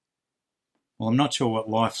Well, I'm not sure what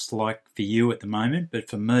life's like for you at the moment, but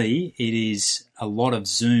for me, it is a lot of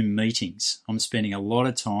Zoom meetings. I'm spending a lot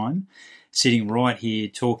of time sitting right here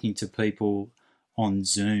talking to people on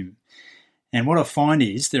Zoom. And what I find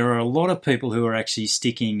is there are a lot of people who are actually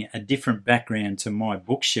sticking a different background to my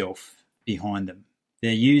bookshelf behind them.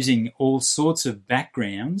 They're using all sorts of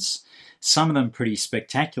backgrounds, some of them pretty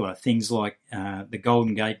spectacular, things like the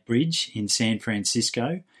Golden Gate Bridge in San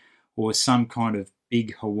Francisco, or some kind of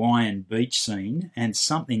big Hawaiian beach scene, and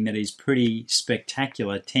something that is pretty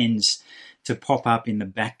spectacular tends to pop up in the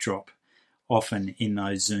backdrop often in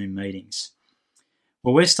those Zoom meetings.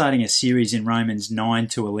 Well, we're starting a series in Romans 9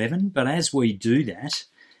 to 11, but as we do that,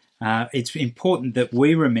 it's important that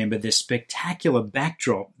we remember the spectacular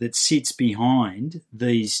backdrop that sits behind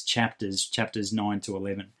these chapters 9 to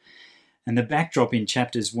 11. And the backdrop in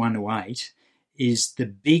chapters 1 to 8 is the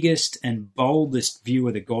biggest and boldest view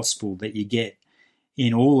of the gospel that you get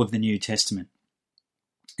in all of the New Testament.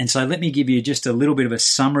 And so let me give you just a little bit of a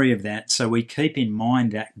summary of that so we keep in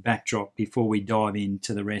mind that backdrop before we dive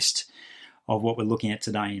into the rest of what we're looking at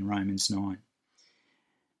today in Romans 9.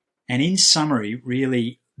 And in summary,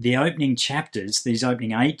 really, the opening chapters, these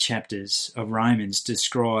opening 8 chapters of Romans,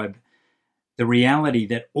 describe the reality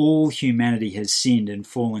that all humanity has sinned and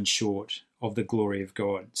fallen short of the glory of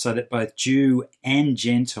God, so that both Jew and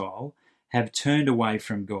Gentile have turned away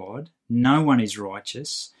from God. No one is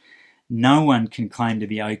righteous. No one can claim to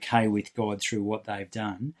be okay with God through what they've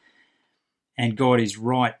done. And God is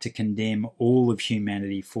right to condemn all of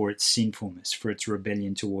humanity for its sinfulness, for its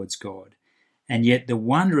rebellion towards God. And yet the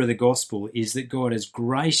wonder of the gospel is that God has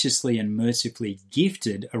graciously and mercifully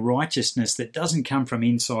gifted a righteousness that doesn't come from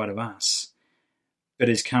inside of us, but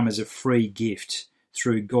has come as a free gift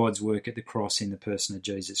through God's work at the cross in the person of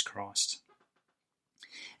Jesus Christ.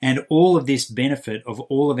 And all of this benefit of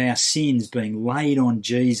all of our sins being laid on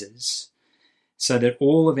Jesus, so that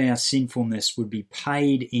all of our sinfulness would be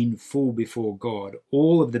paid in full before God,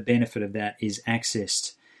 all of the benefit of that is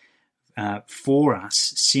accessed for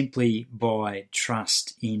us simply by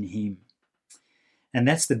trust in him. And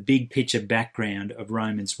that's the big picture background of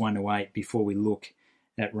Romans 1 to 8 before we look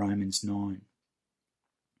at Romans 9.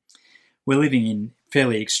 We're living in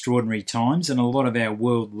fairly extraordinary times, and a lot of our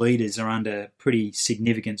world leaders are under pretty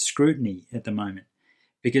significant scrutiny at the moment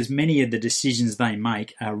because many of the decisions they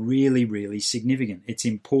make are really, really significant. It's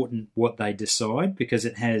important what they decide because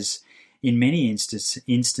it has, in many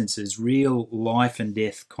instances, real life and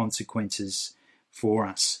death consequences for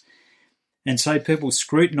us. And so people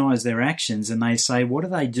scrutinise their actions and they say, what are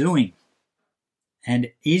they doing?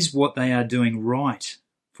 And is what they are doing right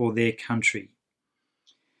for their country?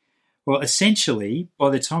 Well, essentially, by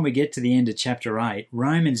the time we get to the end of chapter 8,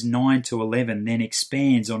 Romans 9 to 11 then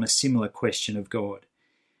expands on a similar question of God.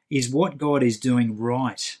 Is what God is doing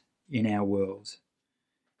right in our world?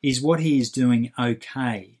 Is what he is doing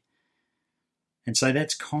okay? And so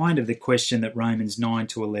that's kind of the question that Romans 9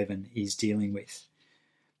 to 11 is dealing with.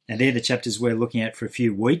 And they're the chapters we're looking at for a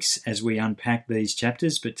few weeks as we unpack these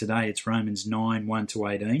chapters, but today it's Romans 9, 1 to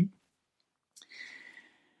 18.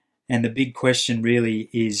 And the big question really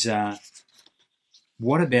is,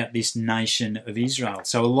 what about this nation of Israel?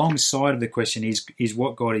 So alongside of the question is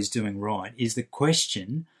what God is doing right, is the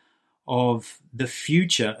question of the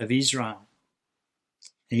future of Israel.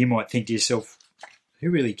 And you might think to yourself, who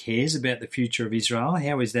really cares about the future of Israel?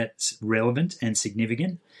 How is that relevant and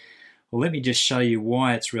significant? Well, let me just show you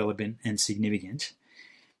why it's relevant and significant.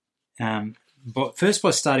 But first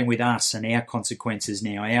by starting with us and our consequences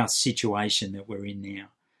now, our situation that we're in now.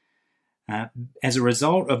 As a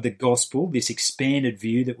result of the gospel, this expanded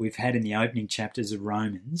view that we've had in the opening chapters of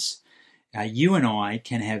Romans, you and I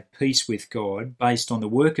can have peace with God based on the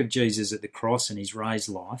work of Jesus at the cross and his raised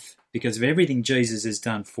life. Because of everything Jesus has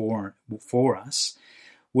done for us,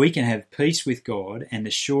 we can have peace with God and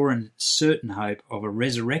the sure and certain hope of a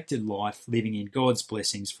resurrected life living in God's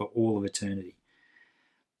blessings for all of eternity.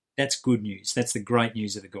 That's good news. That's the great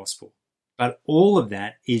news of the gospel. But all of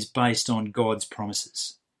that is based on God's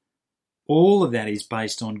promises. All of that is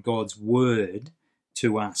based on God's word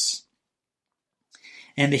to us.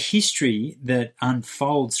 And the history that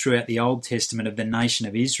unfolds throughout the Old Testament of the nation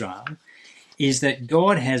of Israel is that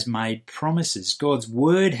God has made promises. God's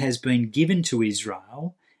word has been given to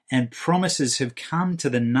Israel, and promises have come to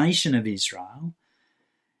the nation of Israel.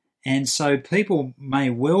 And so people may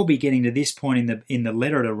well be getting to this point in the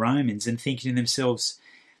letter to Romans and thinking to themselves,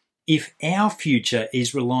 if our future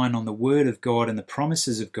is relying on the word of God and the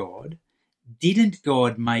promises of God, didn't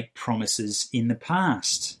God make promises in the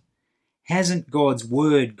past? Hasn't God's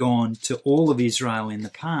word gone to all of Israel in the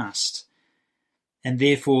past? And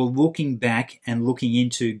therefore, looking back and looking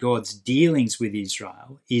into God's dealings with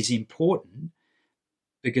Israel is important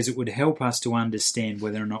because it would help us to understand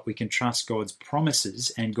whether or not we can trust God's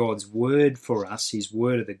promises and God's word for us, his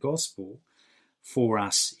word of the gospel, for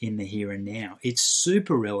us in the here and now. It's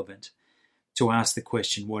super relevant to ask the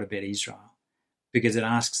question, what about Israel? Because it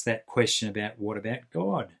asks that question about what about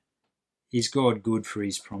God? Is God good for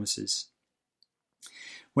his promises?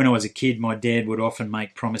 When I was a kid, my dad would often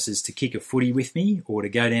make promises to kick a footy with me or to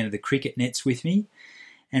go down to the cricket nets with me.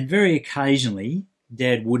 And very occasionally,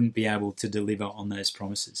 Dad wouldn't be able to deliver on those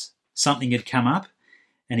promises. Something had come up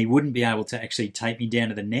and he wouldn't be able to actually take me down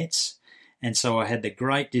to the nets. And so I had the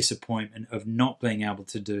great disappointment of not being able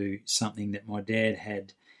to do something that my dad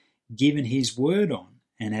had given his word on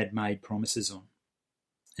and had made promises on.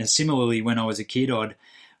 And similarly, when I was a kid, I'd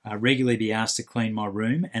regularly be asked to clean my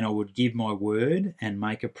room, and I would give my word and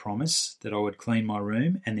make a promise that I would clean my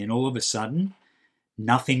room, and then all of a sudden,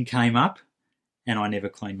 nothing came up and I never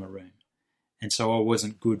cleaned my room. And so I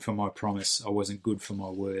wasn't good for my promise. I wasn't good for my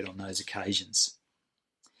word on those occasions.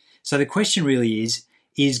 So the question really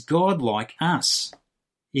is God like us?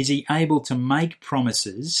 Is he able to make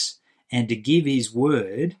promises and to give his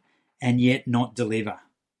word and yet not deliver?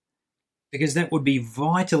 Because that would be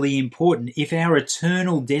vitally important. If our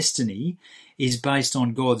eternal destiny is based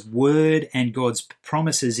on God's word and God's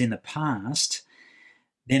promises in the past,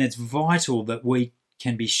 then it's vital that we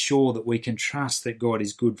can be sure that we can trust that God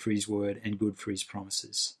is good for his word and good for his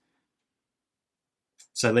promises.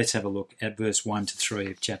 So let's have a look at verse 1 to 3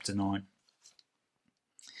 of chapter 9.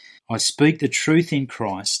 I speak the truth in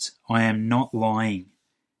Christ. I am not lying.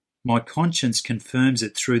 My conscience confirms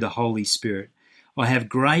it through the Holy Spirit. I have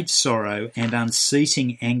great sorrow and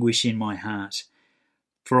unceasing anguish in my heart.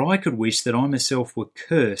 For I could wish that I myself were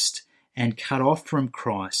cursed and cut off from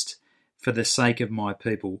Christ for the sake of my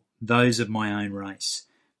people, those of my own race,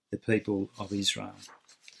 the people of Israel.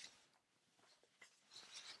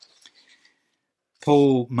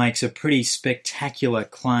 Paul makes a pretty spectacular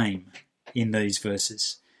claim in these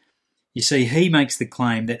verses. You see, he makes the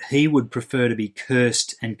claim that he would prefer to be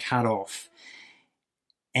cursed and cut off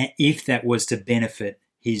if that was to benefit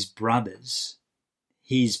his brothers,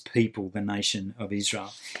 his people, the nation of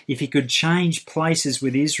Israel. If he could change places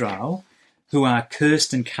with Israel, who are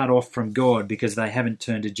cursed and cut off from God because they haven't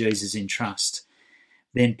turned to Jesus in trust,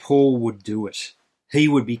 then Paul would do it. He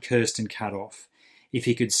would be cursed and cut off if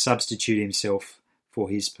he could substitute himself for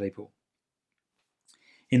his people.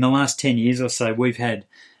 In the last 10 years or so, we've had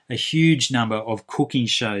a huge number of cooking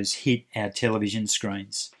shows hit our television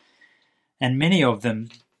screens. And many of them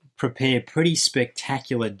prepare pretty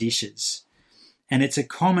spectacular dishes. And it's a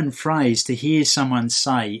common phrase to hear someone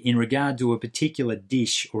say in regard to a particular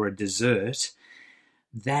dish or a dessert,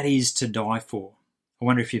 that is to die for. I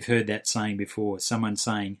wonder if you've heard that saying before, someone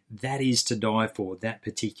saying, that is to die for, that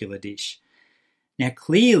particular dish. Now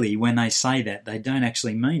clearly when they say that, they don't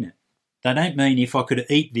actually mean it. They don't mean if I could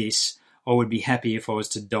eat this, I would be happy if I was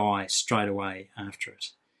to die straight away after it.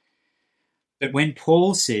 But when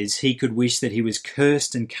Paul says he could wish that he was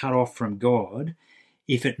cursed and cut off from God,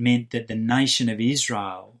 if it meant that the nation of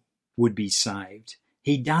Israel would be saved,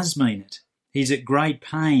 he does mean it. He's at great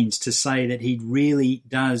pains to say that he really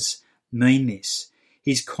does mean this.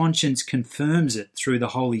 His conscience confirms it through the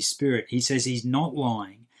Holy Spirit. He says he's not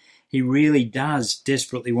lying. He really does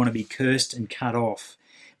desperately want to be cursed and cut off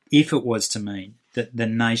if it was to mean that the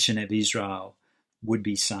nation of Israel would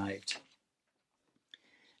be saved.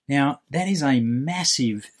 Now, that is a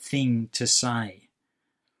massive thing to say.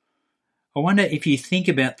 I wonder if you think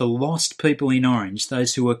about the lost people in Orange,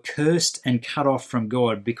 those who are cursed and cut off from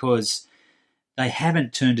God because they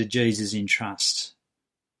haven't turned to Jesus in trust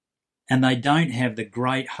and they don't have the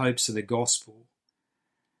great hopes of the gospel.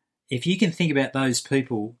 If you can think about those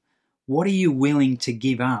people, what are you willing to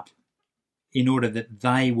give up in order that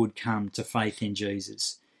they would come to faith in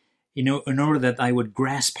Jesus? In order that they would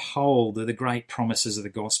grasp hold of the great promises of the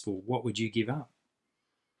gospel, what would you give up?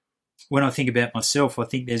 When I think about myself, I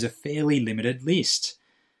think there's a fairly limited list.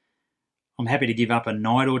 I'm happy to give up a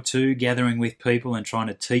night or two gathering with people and trying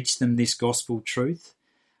to teach them this gospel truth.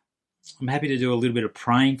 I'm happy to do a little bit of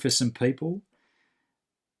praying for some people.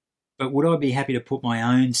 But would I be happy to put my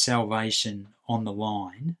own salvation on the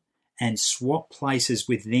line and swap places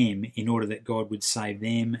with them in order that God would save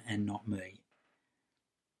them and not me?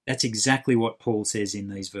 That's exactly what Paul says in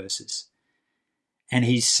these verses. And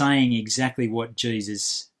he's saying exactly what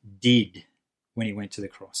Jesus did when he went to the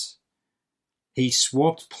cross. He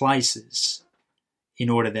swapped places in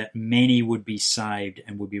order that many would be saved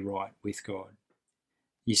and would be right with God.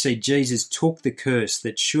 You see, Jesus took the curse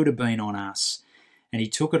that should have been on us and he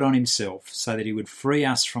took it on himself so that he would free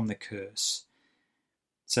us from the curse,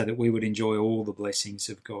 so that we would enjoy all the blessings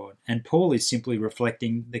of God. And Paul is simply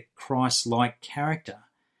reflecting the Christ-like character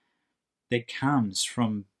that comes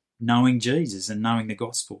from knowing Jesus and knowing the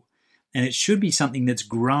gospel. And it should be something that's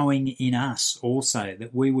growing in us also,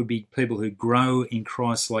 that we would be people who grow in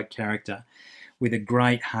Christ-like character with a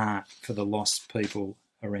great heart for the lost people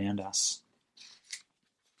around us.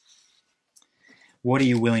 What are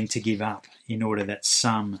you willing to give up in order that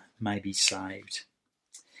some may be saved?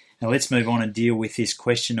 Now let's move on and deal with this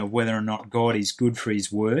question of whether or not God is good for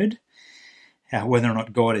his word, whether or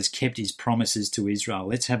not God has kept his promises to Israel.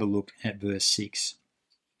 Let's have a look at verse 6.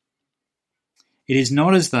 It is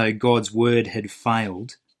not as though God's word had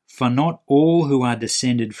failed, for not all who are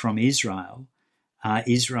descended from Israel are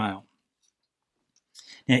Israel.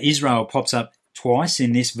 Now Israel pops up twice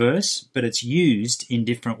in this verse, but it's used in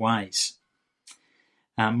different ways.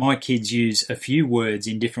 My kids use a few words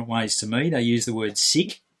in different ways to me. They use the word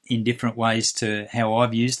sick in different ways to how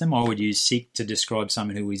I've used them. I would use sick to describe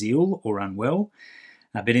someone who is ill or unwell.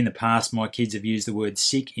 But in the past, my kids have used the word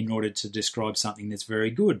sick in order to describe something that's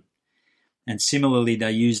very good. And similarly,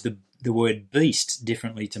 they use the word beast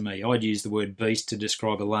differently to me. I'd use the word beast to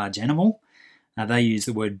describe a large animal. They use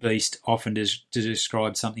the word beast often to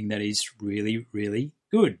describe something that is really, really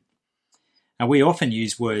good. We often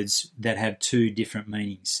use words that have two different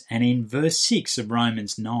meanings. And in verse 6 of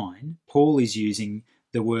Romans 9, Paul is using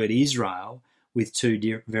the word Israel with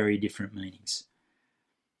two very different meanings.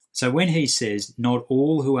 So when he says, not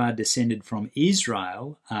all who are descended from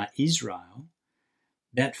Israel are Israel,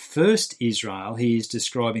 that first Israel, he is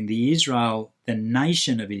describing the Israel, the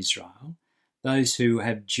nation of Israel, those who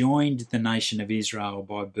have joined the nation of Israel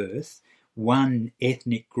by birth, one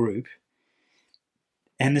ethnic group.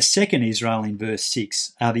 And the second Israel in verse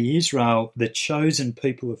 6 are the Israel, the chosen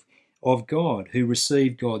people of God, who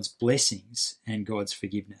received God's blessings and God's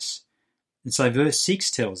forgiveness. And so verse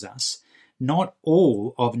 6 tells us, not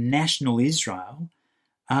all of national Israel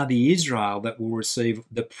are the Israel that will receive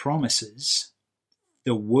the promises,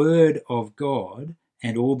 the word of God,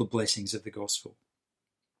 and all the blessings of the gospel.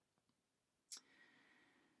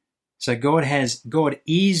 So God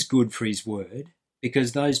is good for his word,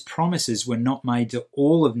 because those promises were not made to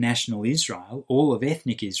all of national Israel, all of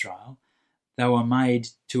ethnic Israel. They were made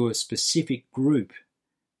to a specific group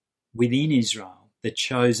within Israel, the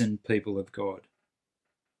chosen people of God.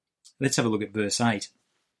 Let's have a look at verse 8.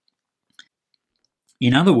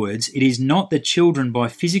 In other words, it is not the children by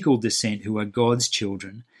physical descent who are God's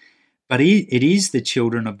children, but it is the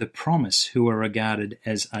children of the promise who are regarded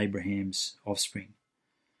as Abraham's offspring.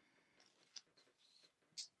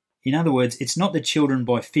 In other words, it's not the children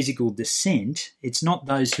by physical descent, it's not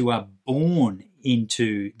those who are born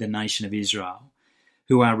into the nation of Israel,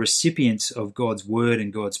 who are recipients of God's word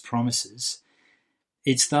and God's promises.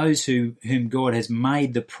 It's those whom God has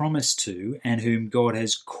made the promise to and whom God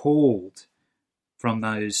has called from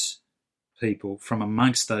those people, from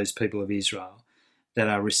amongst those people of Israel, that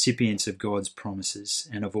are recipients of God's promises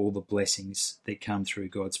and of all the blessings that come through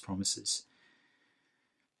God's promises.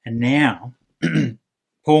 And now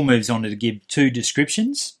Paul moves on to give two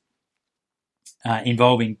descriptions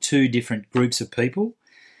involving two different groups of people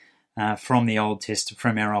from our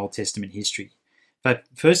Old Testament history. But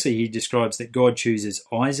firstly, he describes that God chooses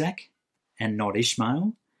Isaac and not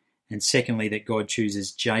Ishmael, and secondly, that God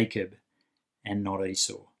chooses Jacob and not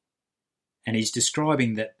Esau. And he's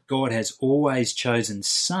describing that God has always chosen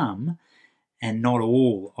some and not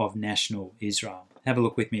all of national Israel. Have a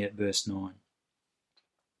look with me at verse 9.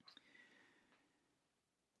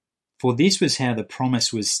 For this was how the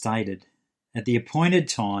promise was stated. At the appointed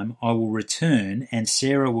time I will return, and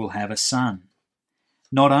Sarah will have a son.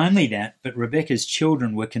 Not only that, but Rebekah's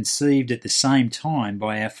children were conceived at the same time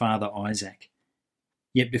by our father Isaac.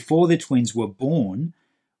 Yet before the twins were born,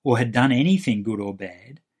 or had done anything good or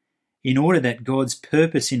bad, in order that God's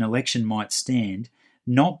purpose in election might stand,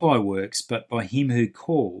 not by works, but by him who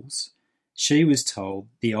calls, she was told,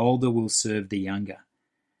 the older will serve the younger.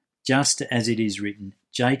 Just as it is written,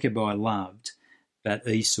 Jacob I loved, but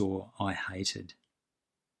Esau I hated.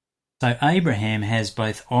 So Abraham has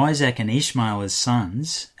both Isaac and Ishmael as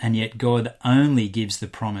sons, and yet God only gives the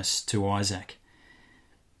promise to Isaac.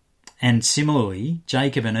 And similarly,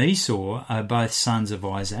 Jacob and Esau are both sons of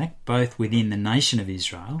Isaac, both within the nation of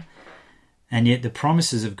Israel, and yet the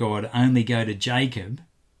promises of God only go to Jacob.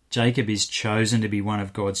 Jacob is chosen to be one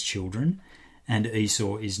of God's children, and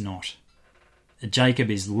Esau is not. Jacob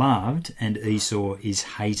is loved and Esau is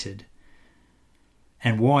hated.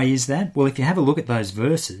 And why is that? Well, if you have a look at those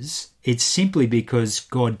verses, it's simply because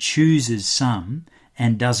God chooses some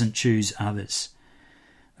and doesn't choose others.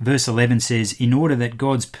 Verse 11 says, in order that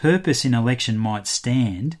God's purpose in election might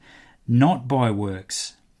stand, not by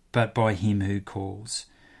works, but by him who calls.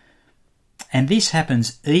 And this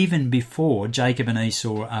happens even before Jacob and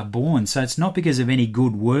Esau are born. So it's not because of any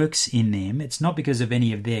good works in them. It's not because of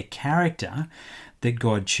any of their character that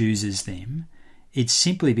God chooses them. It's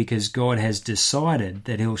simply because God has decided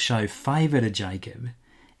that he'll show favour to Jacob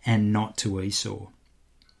and not to Esau.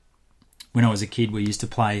 When I was a kid, we used to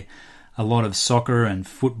play a lot of soccer and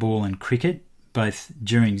football and cricket, both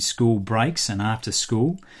during school breaks and after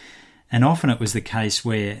school. And often it was the case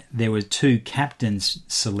where there were two captains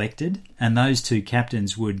selected, and those two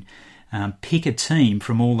captains would pick a team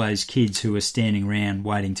from all those kids who were standing around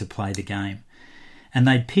waiting to play the game. And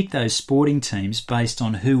they'd pick those sporting teams based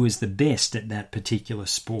on who was the best at that particular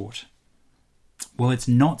sport. Well, it's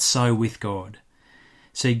not so with God.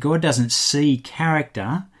 See, God doesn't see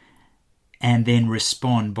character and then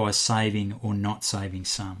respond by saving or not saving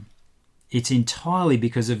some. It's entirely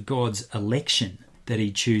because of God's election that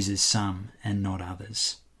he chooses some and not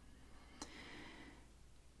others.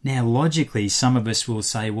 Now, logically, some of us will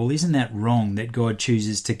say, well, isn't that wrong that God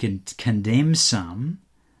chooses to condemn some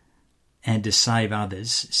and to save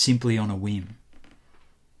others simply on a whim?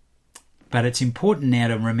 But it's important now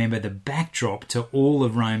to remember the backdrop to all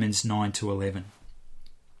of Romans 9 to 11.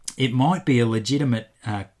 It might be a legitimate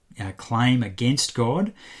claim against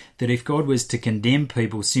God that if God was to condemn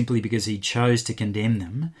people simply because he chose to condemn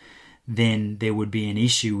them, then there would be an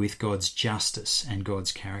issue with God's justice and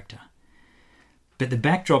God's character. But the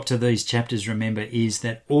backdrop to these chapters, remember, is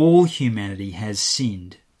that all humanity has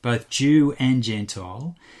sinned, both Jew and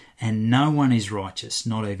Gentile, and no one is righteous,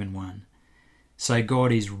 not even one. So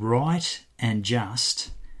God is right and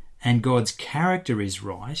just, and God's character is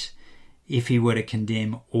right if he were to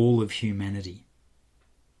condemn all of humanity.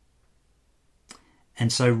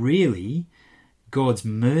 And so really, God's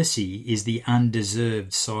mercy is the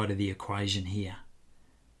undeserved side of the equation here.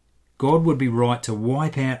 God would be right to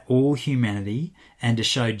wipe out all humanity and to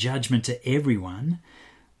show judgment to everyone,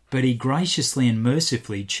 but he graciously and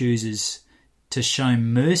mercifully chooses to show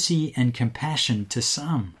mercy and compassion to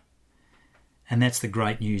some. And that's the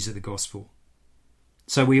great news of the gospel.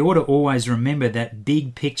 So we ought to always remember that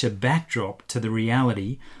big picture backdrop to the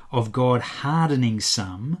reality of God hardening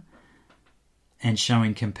some and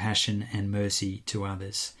showing compassion and mercy to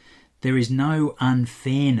others. There is no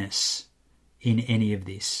unfairness in any of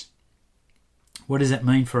this. What does that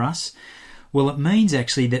mean for us? Well, it means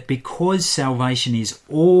actually that because salvation is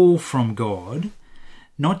all from God,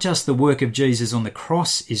 not just the work of Jesus on the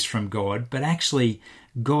cross is from God, but actually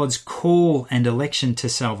God's call and election to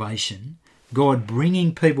salvation, God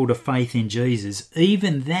bringing people to faith in Jesus,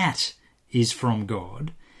 even that is from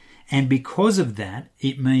God. And because of that,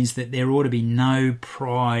 it means that there ought to be no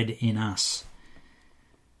pride in us.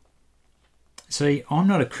 See, I'm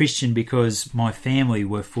not a Christian because my family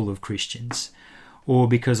were full of Christians, or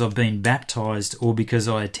because I've been baptised, or because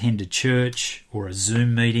I attend a church or a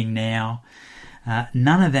Zoom meeting now.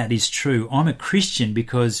 None of that is true. I'm a Christian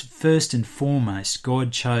because first and foremost,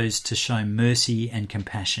 God chose to show mercy and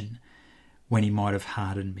compassion when he might have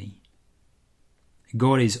hardened me.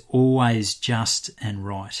 God is always just and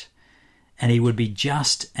right. And he would be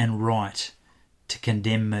just and right to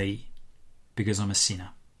condemn me because I'm a sinner.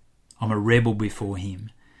 I'm a rebel before him.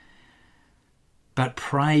 But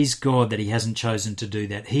praise God that he hasn't chosen to do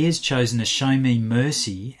that. He has chosen to show me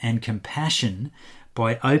mercy and compassion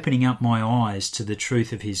by opening up my eyes to the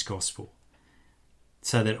truth of his gospel,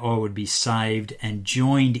 so that I would be saved and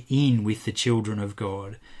joined in with the children of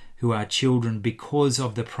God, who are children because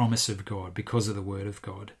of the promise of God, because of the word of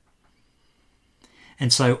God.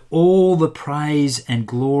 And so all the praise and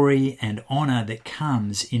glory and honour that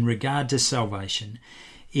comes in regard to salvation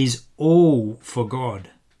is all for God,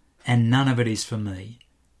 and none of it is for me,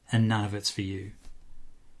 and none of it's for you.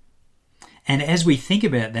 And as we think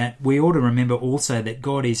about that, we ought to remember also that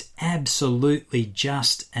God is absolutely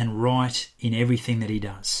just and right in everything that he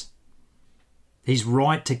does. He's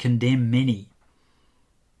right to condemn many,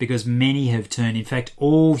 because many have turned, in fact,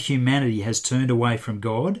 all humanity has turned away from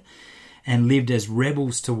God and lived as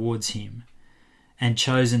rebels towards him and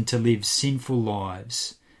chosen to live sinful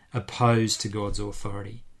lives opposed to God's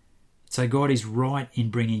authority. So God is right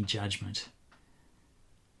in bringing judgment.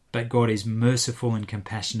 But God is merciful and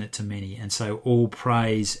compassionate to many, and so all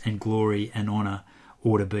praise and glory and honour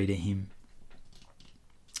ought to be to him.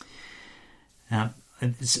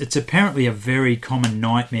 It's apparently a very common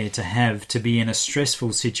nightmare to have, to be in a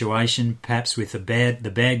stressful situation, perhaps with the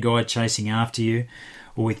bad guy chasing after you,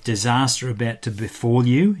 or with disaster about to befall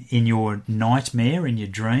you in your nightmare, in your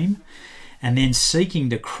dream. and then seeking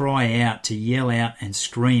to cry out, to yell out and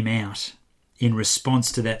scream out in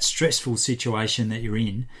response to that stressful situation that you're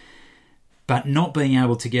in, but not being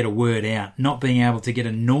able to get a word out, not being able to get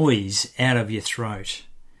a noise out of your throat.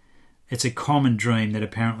 It's a common dream that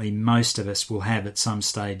apparently most of us will have at some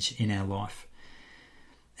stage in our life.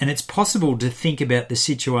 And it's possible to think about the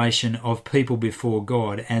situation of people before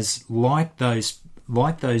God as like those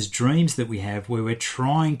dreams that we have where we're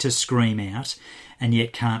trying to scream out and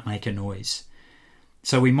yet can't make a noise.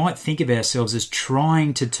 So we might think of ourselves as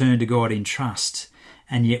trying to turn to God in trust,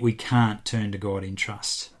 and yet we can't turn to God in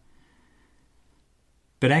trust.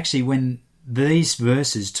 But actually, when these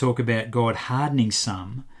verses talk about God hardening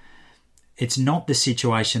some, it's not the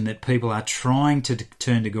situation that people are trying to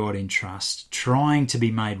turn to God in trust, trying to be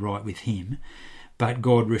made right with Him, but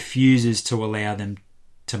God refuses to allow them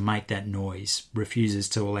to make that noise, refuses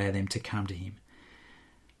to allow them to come to Him.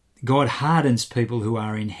 God hardens people who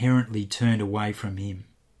are inherently turned away from Him.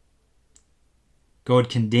 God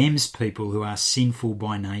condemns people who are sinful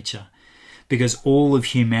by nature, because all of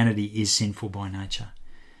humanity is sinful by nature.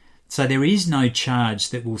 So there is no charge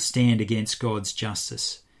that will stand against God's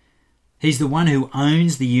justice. He's the one who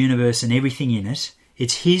owns the universe and everything in it.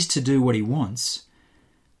 It's His to do what He wants.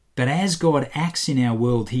 But as God acts in our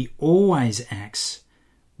world, He always acts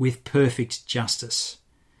with perfect justice.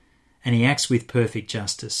 And He acts with perfect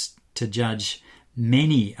justice to judge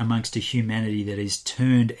many amongst a humanity that is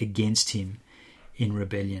turned against Him in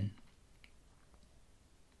rebellion.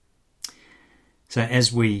 So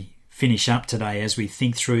as we finish up today, as we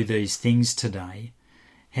think through these things today,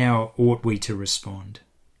 how ought we to respond?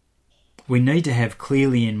 We need to have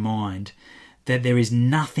clearly in mind that there is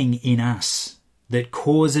nothing in us that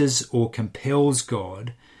causes or compels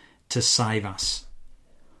God to save us.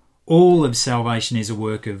 All of salvation is a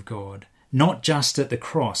work of God, not just at the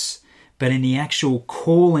cross, but in the actual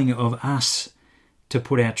calling of us to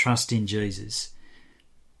put our trust in Jesus.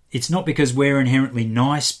 It's not because we're inherently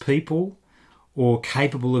nice people or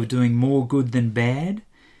capable of doing more good than bad.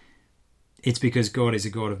 It's because God is a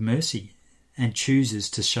God of mercy and chooses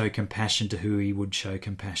to show compassion to who He would show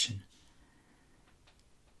compassion.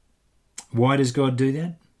 Why does God do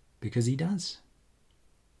that? Because He does.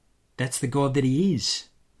 That's the God that He is.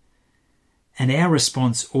 And our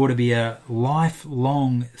response ought to be a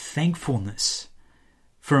lifelong thankfulness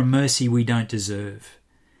for a mercy we don't deserve,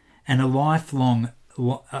 and a lifelong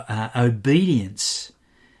obedience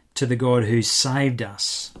to the God who saved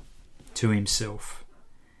us to Himself,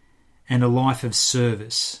 and a life of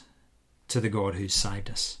service to the God who saved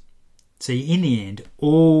us. See, in the end,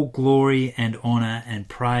 all glory and honour and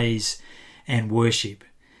praise and worship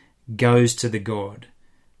goes to the God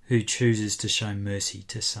who chooses to show mercy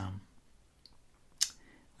to some.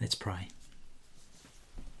 Let's pray.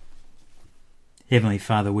 Heavenly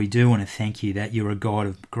Father, we do want to thank You that You're a God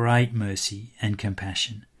of great mercy and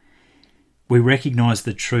compassion. We recognise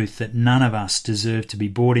the truth that none of us deserve to be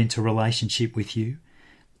brought into relationship with You,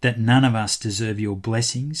 that none of us deserve Your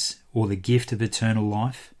blessings or the gift of eternal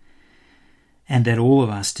life, and that all of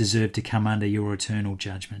us deserve to come under Your eternal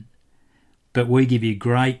judgment. But we give You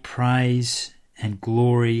great praise and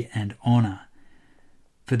glory and honour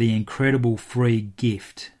for the incredible free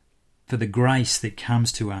gift, for the grace that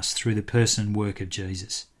comes to us through the person and work of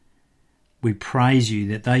Jesus. We praise You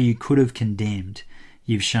that though You could have condemned,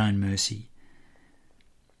 You've shown mercy.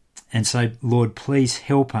 And so, Lord, please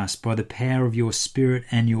help us by the power of Your Spirit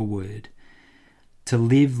and Your Word to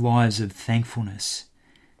live lives of thankfulness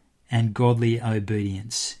and godly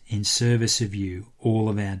obedience in service of You all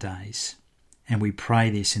of our days. And we pray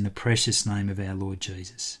this in the precious name of our Lord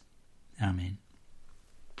Jesus. Amen.